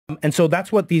And so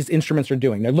that's what these instruments are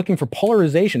doing. They're looking for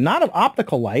polarization, not of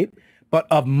optical light, but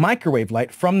of microwave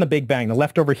light from the Big Bang, the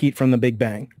leftover heat from the Big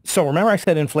Bang. So remember I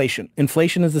said inflation.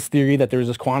 Inflation is this theory that there's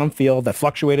this quantum field that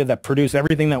fluctuated, that produced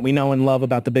everything that we know and love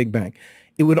about the Big Bang.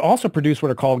 It would also produce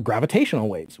what are called gravitational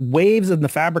waves, waves in the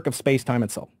fabric of space-time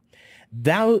itself.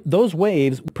 Those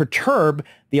waves perturb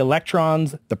the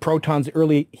electrons, the protons, the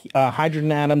early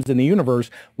hydrogen atoms in the universe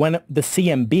when the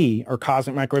CMB, or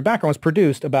cosmic microwave background, was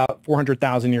produced about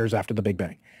 400,000 years after the Big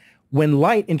Bang. When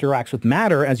light interacts with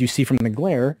matter, as you see from the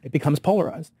glare, it becomes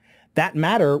polarized. That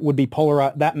matter would be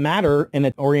polarized. That matter in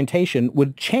its orientation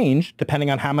would change depending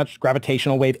on how much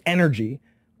gravitational wave energy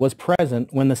was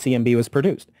present when the CMB was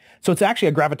produced. So it's actually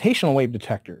a gravitational wave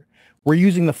detector. We're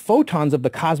using the photons of the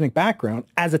cosmic background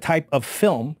as a type of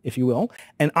film, if you will,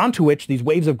 and onto which these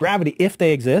waves of gravity, if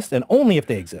they exist, and only if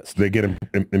they exist, they get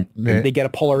a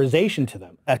polarization to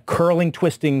them, a curling,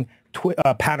 twisting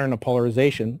pattern of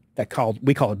polarization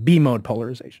we call it B-mode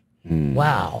polarization.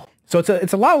 Wow. So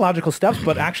it's a lot of logical steps,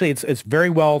 but actually it's very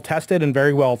well tested and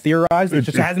very well theorized. It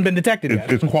just hasn't been detected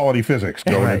yet. It's quality physics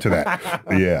going into that.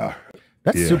 Yeah.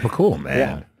 That's super cool,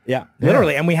 man. Yeah,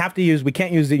 literally. And we can't use an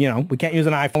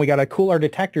iPhone. We got to cool our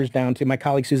detectors down to my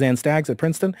colleague Suzanne Staggs at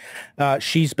Princeton.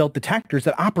 She's built detectors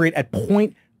that operate at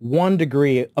 0.1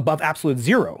 degree above absolute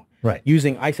zero. Right.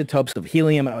 Using isotopes of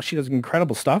helium. She does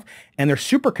incredible stuff. And they're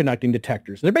superconducting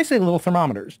detectors. They're basically little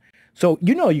thermometers. So,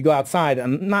 you go outside,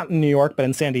 and not in New York, but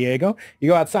in San Diego, you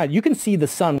go outside, you can see the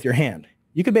sun with your hand.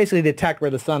 You can basically detect where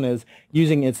the sun is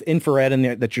using its infrared and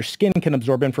that your skin can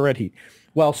absorb infrared heat.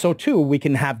 Well, so too, we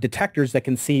can have detectors that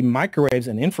can see microwaves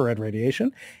and infrared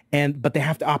radiation, but they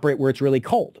have to operate where it's really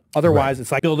cold. Otherwise,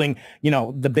 it's like building,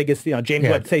 the biggest, James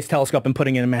Webb Space Telescope and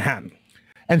putting it in Manhattan.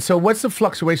 And so what's the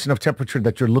fluctuation of temperature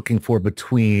that you're looking for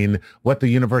between what the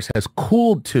universe has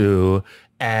cooled to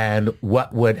and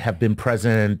what would have been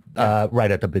present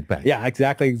right at the Big Bang? Yeah,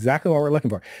 exactly what we're looking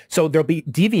for. So there'll be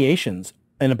deviations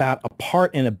in about a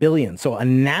part in a billion, so a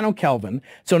nanokelvin.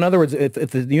 So in other words,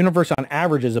 if the universe on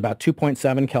average is about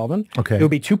 2.7 Kelvin, it would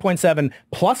be 2.7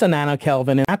 plus a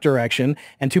nanokelvin in that direction,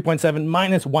 and 2.7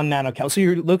 minus 1 nanokelvin. So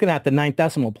you're looking at the 9th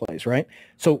decimal place, right?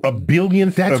 So a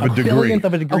billionth of a degree. Billionth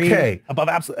of a degree Okay. above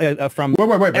absolute from.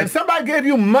 Wait. And somebody gave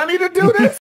you money to do this?